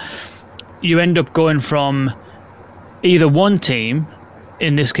 is that you end up going from either one team,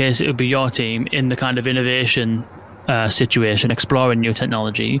 in this case it would be your team, in the kind of innovation situation, exploring new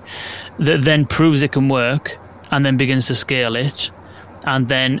technology, that then proves it can work and then begins to scale it. And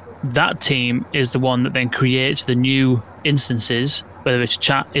then that team is the one that then creates the new instances, whether it's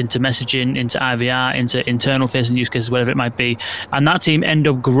chat into messaging, into IVR, into internal facing use cases, whatever it might be. And that team end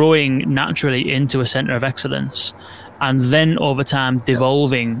up growing naturally into a center of excellence. And then over time,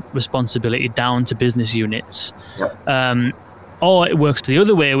 devolving responsibility down to business units. Yep. Or it works the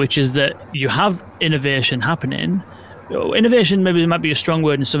other way, which is that you have innovation happening. Innovation maybe might be a strong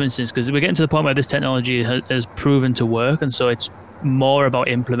word in some instances, because we're getting to the point where this technology has proven to work, and so it's more about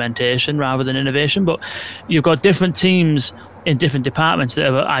implementation rather than innovation. But you've got different teams in different departments that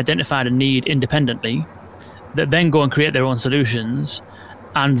have identified a need independently, that then go and create their own solutions.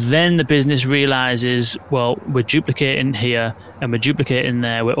 And then the business realizes, well, we're duplicating here and we're duplicating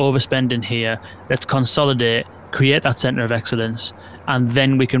there, we're overspending here, let's consolidate, create that center of excellence, and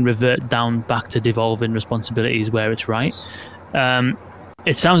then we can revert down back to devolving responsibilities where it's right.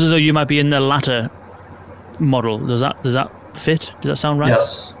 It sounds as though you might be in the latter model. Does that fit? Does that sound right?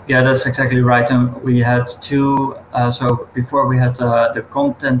 Yes, yeah, that's exactly right. And we had 2, so before we had the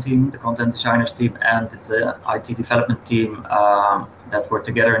content team, the content designers team, and the IT development team that were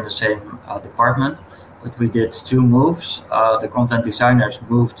together in the same department. But we did 2 moves. The content designers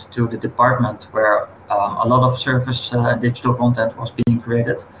moved to the department where a lot of service digital content was being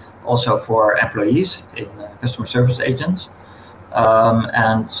created, also for employees in customer service agents.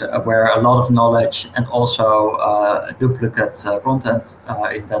 And where a lot of knowledge and also duplicate content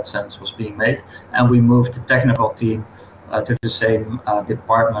in that sense was being made. And we moved the technical team to the same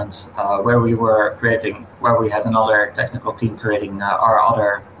department where we had another technical team creating our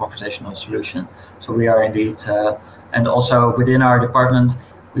other conversational solution. So we are indeed, and also within our department,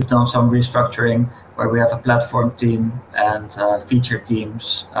 we've done some restructuring where we have a platform team and feature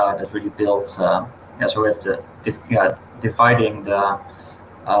teams that really build. So we have dividing the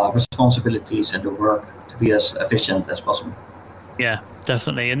responsibilities and the work to be as efficient as possible. Yeah,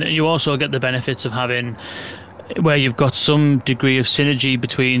 definitely. And you also get the benefits of having, where you've got some degree of synergy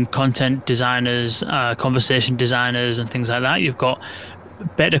between content designers, conversation designers, and things like that. You've got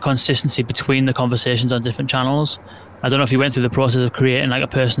better consistency between the conversations on different channels. I don't know if you went through the process of creating like a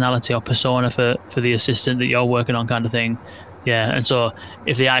personality or persona for the assistant that you're working on, kind of thing. Yeah, and so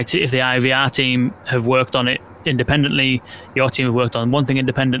if the IVR team have worked on it independently, your team have worked on one thing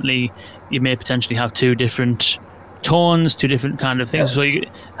independently, you may potentially have 2 different tones, 2 different kind of things. Yes. So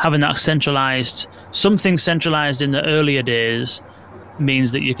having that centralized, something centralized in the earlier days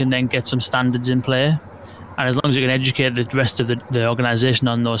means that you can then get some standards in play. And as long as you can educate the rest of the organization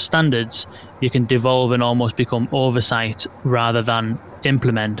on those standards, you can devolve and almost become oversight rather than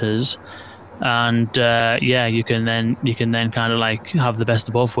implementers. And you can then kind of like have the best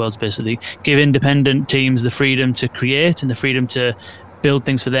of both worlds, basically. Give independent teams the freedom to create and the freedom to build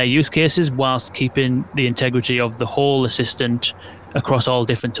things for their use cases, whilst keeping the integrity of the whole assistant across all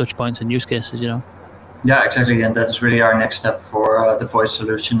different touch points and use cases, Yeah, exactly. And that is really our next step for the voice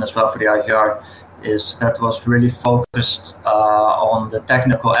solution as well for the IVR, is that was really focused on the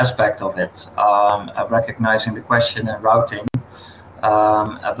technical aspect of it, recognizing the question and routing,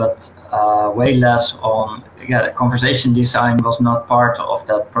 but way less on, conversation design was not part of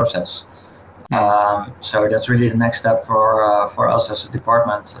that process. So that's really the next step for us as a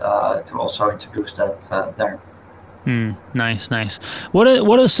department to also introduce that there. Nice. What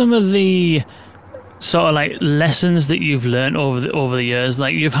are some of the sort of like lessons that you've learned over the years?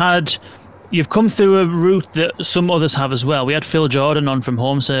 Like you've come through a route that some others have as well. We had Phil Jordan on from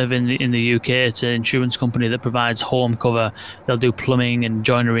HomeServe in the UK. It's an insurance company that provides home cover. They'll do plumbing and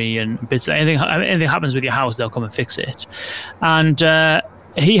joinery and bits. Anything happens with your house, they'll come and fix it. And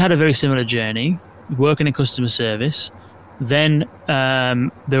he had a very similar journey, working in customer service. Then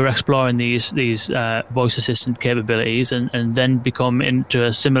they were exploring these voice assistant capabilities and then become into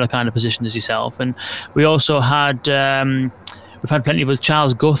a similar kind of position as yourself. And we also had we've had plenty of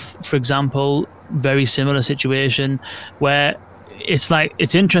Charles Guth, for example, very similar situation where it's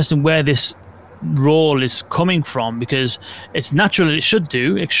interesting where this role is coming from, because it's natural, it should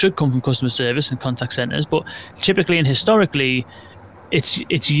come from customer service and contact centers, but typically and historically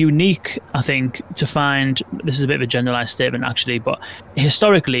it's unique, I think, to find, this is a bit of a generalized statement actually, but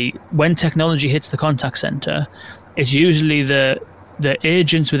historically when technology hits the contact center, it's usually the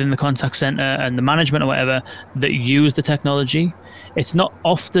agents within the contact center and the management or whatever that use the technology. It's not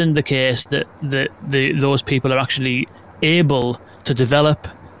often the case that those people are actually able to develop,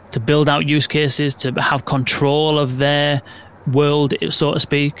 to build out use cases, to have control of their world, so to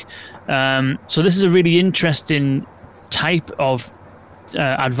speak. So this is a really interesting type of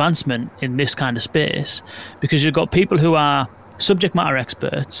advancement in this kind of space, because you've got people who are subject matter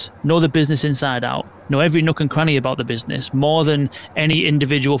experts, know the business inside out, know every nook and cranny about the business, more than any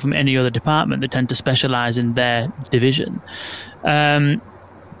individual from any other department that tend to specialize in their division.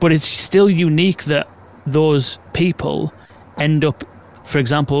 But it's still unique that those people end up, for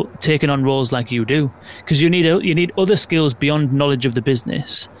example, taking on roles like you do, because you need other skills beyond knowledge of the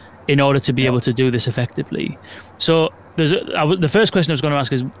business in order to be able to do this effectively. So the first question I was going to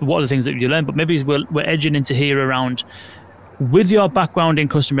ask is, what are the things that you learned? But maybe we're edging into here around, with your background in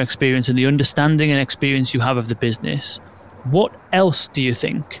customer experience and the understanding and experience you have of the business, what else do you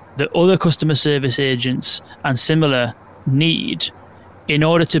think that other customer service agents and similar need in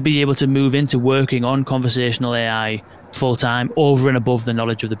order to be able to move into working on conversational AI full-time, over and above the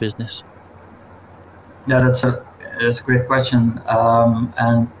knowledge of the business? Yeah, that's a great question.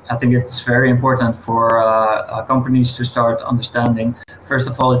 And I think it's very important for companies to start understanding. First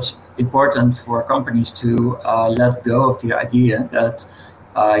of all, it's important for companies to let go of the idea that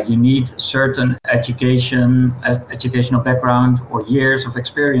you need certain educational background or years of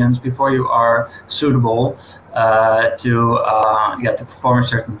experience before you are suitable to perform a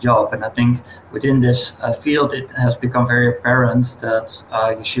certain job. And I think within this field, it has become very apparent that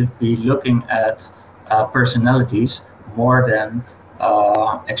you should be looking at personalities more than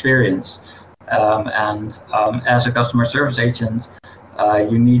experience. As a customer service agent,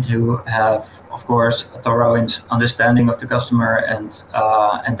 you need to have, of course, a thorough understanding of the customer and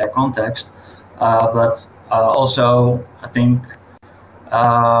their context, but also I think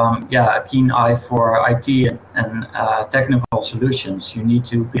a keen eye for IT and technical solutions. You need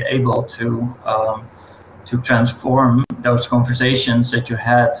to be able to transform those conversations that you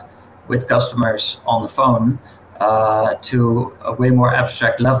had with customers on the phone to a way more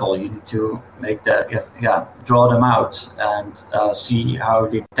abstract level. You need to make draw them out and see how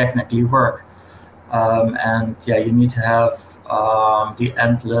they technically work. You need to have the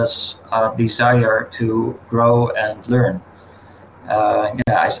endless desire to grow and learn.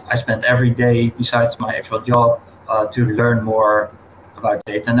 I spend every day, besides my actual job, to learn more about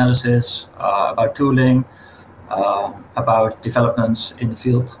data analysis, about tooling, about developments in the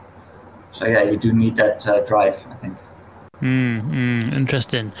field. So you do need that drive, I think.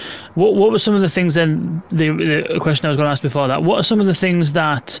 Interesting. What were some of the things then, the question I was going to ask before that, what are some of the things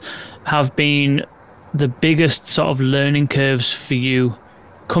that have been the biggest sort of learning curves for you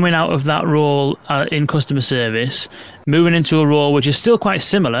coming out of that role in customer service, moving into a role which is still quite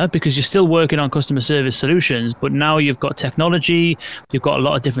similar because you're still working on customer service solutions, but now you've got technology, you've got a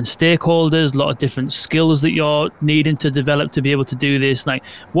lot of different stakeholders, a lot of different skills that you're needing to develop to be able to do this. Like,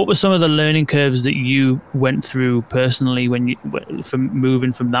 what were some of the learning curves that you went through personally from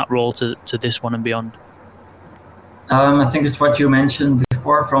moving from that role to this one and beyond? I think it's what you mentioned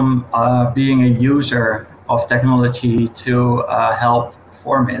before, from being a user of technology to help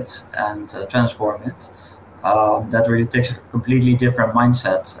form it and transform it. That really takes a completely different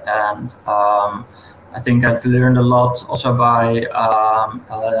mindset. And I think I've learned a lot also by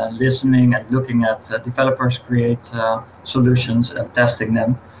listening and looking at developers create solutions and testing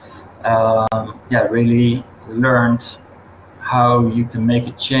them. Really learned how you can make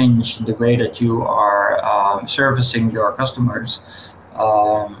a change in the way that you are servicing your customers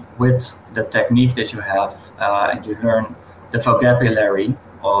with the technique that you have, and you learn the vocabulary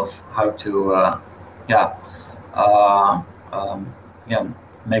of how to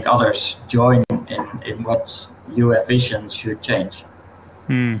make others join in what you envision should change.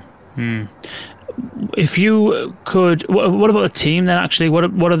 If you could, what about the team then? Actually, what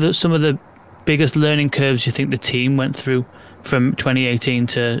are some of the biggest learning curves you think the team went through from 2018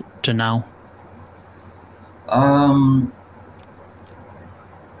 to now?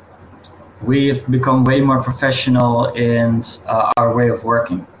 We've become way more professional in our way of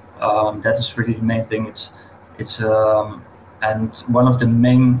working. That is really the main thing. And one of the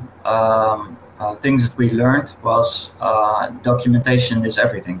main things that we learned was documentation is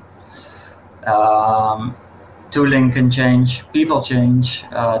everything. Tooling can change, people change.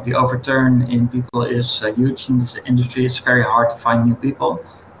 The overturn in people is huge in this industry. It's very hard to find new people,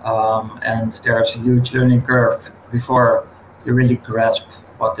 and there's a huge learning curve before you really grasp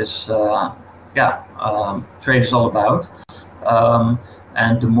what this trade is all about.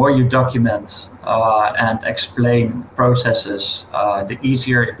 And the more you document and explain processes, the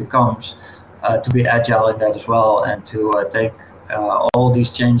easier it becomes to be agile in that as well, and to take all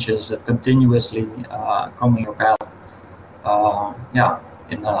these changes that continuously come in your path,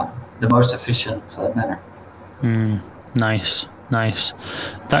 in the most efficient manner. Nice.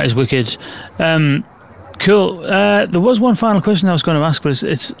 That is wicked. Cool. There was one final question I was going to ask, but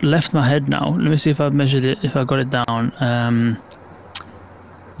it's left my head now. Let me see if I've measured it, if I got it down.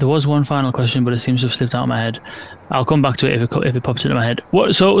 There was one final question, but it seems to have slipped out of my head. I'll come back to it if it pops into my head.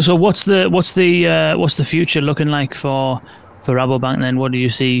 So what's the future looking like for Rabobank then? What do you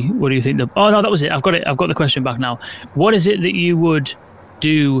see? What do you think? Oh no, that was it. I've got it. I've got the question back now. What is it that you would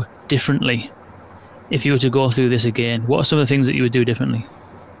do differently if you were to go through this again? What are some of the things that you would do differently?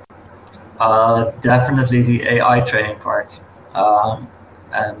 Definitely the AI training part.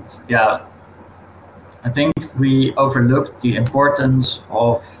 I think we overlooked the importance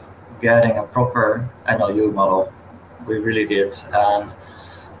of getting a proper NLU model. We really did, and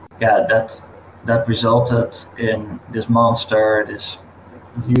that resulted in this monster, this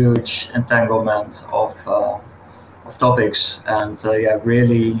huge entanglement of topics. And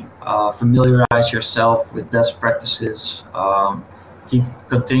really familiarize yourself with best practices. Keep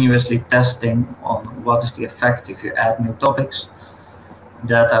continuously testing on what is the effect if you add new topics.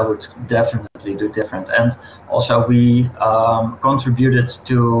 That I would definitely do different. And also we contributed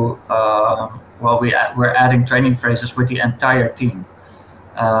to, we're adding training phrases with the entire team.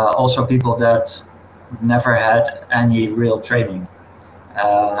 Also people that never had any real training.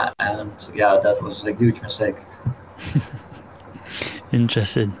 That was a huge mistake.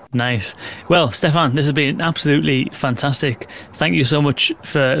 Interesting. Nice. Well, Stefan, this has been absolutely fantastic. Thank you so much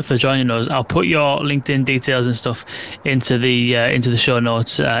for joining us. I'll put your LinkedIn details and stuff into the show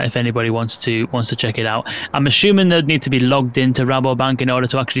notes if anybody wants to check it out. I'm assuming they'd need to be logged into Rabobank in order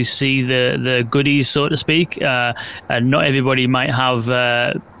to actually see the goodies, so to speak. Not everybody might have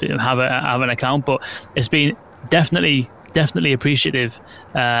an account, but it's been definitely appreciative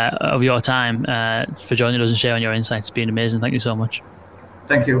of your time for joining us and sharing your insights. It's been amazing. Thank you so much.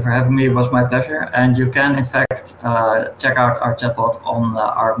 Thank you for having me. It was my pleasure. And you can, in fact, check out our chatbot on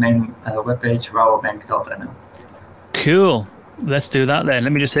our main webpage, rabobank.nl. Cool. Let's do that then.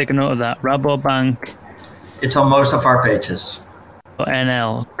 Let me just take a note of that. Rabobank. It's on most of our pages.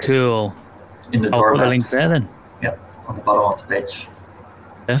 NL. Cool. In the I'll put the link there then. Yeah, on the bottom of the page.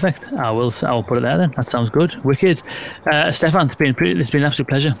 Perfect. I will put it there then. That sounds good. Wicked. Stefan, it's been an absolute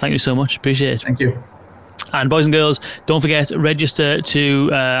pleasure. Thank you so much. Appreciate it. Thank you. And boys and girls, don't forget, register to,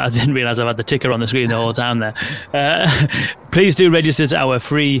 I didn't realize I've had the ticker on the screen the whole time there. Please do register to our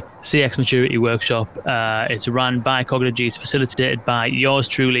free CX Maturity Workshop. It's run by Cognigy. It's facilitated by yours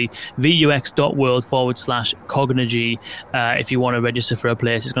truly, vux.world/Cognigy. If you want to register for a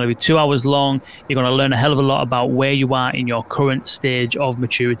place, it's going to be 2 hours long. You're going to learn a hell of a lot about where you are in your current stage of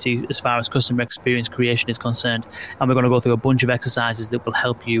maturity as far as customer experience creation is concerned. And we're going to go through a bunch of exercises that will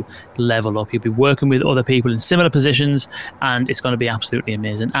help you level up. You'll be working with other people in similar positions, and it's going to be absolutely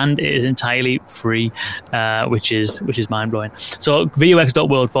amazing. And it is entirely free, which is mind-blowing. So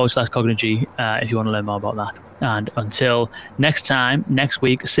vux.world/Cognigy if you want to learn more about that. And until next time, next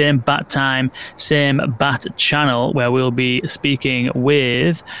week, same bat time, same bat channel, where we'll be speaking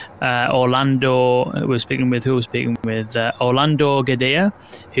with Orlando. We're speaking with Orlando Gadea,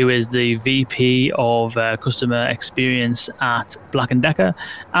 who is the VP of Customer Experience at Black & Decker,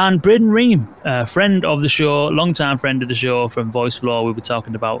 and Braden Ream, friend of the show, long-time friend of the show from VoiceFlow. We'll be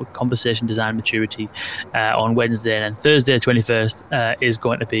talking about conversation design maturity on Wednesday, and Thursday, 21st, is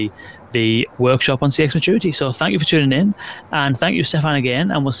going to be the workshop on CX Maturity. So thank you for tuning in, and thank you, Stefan, again,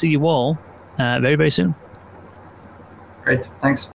 and we'll see you all very, very soon. Great, thanks.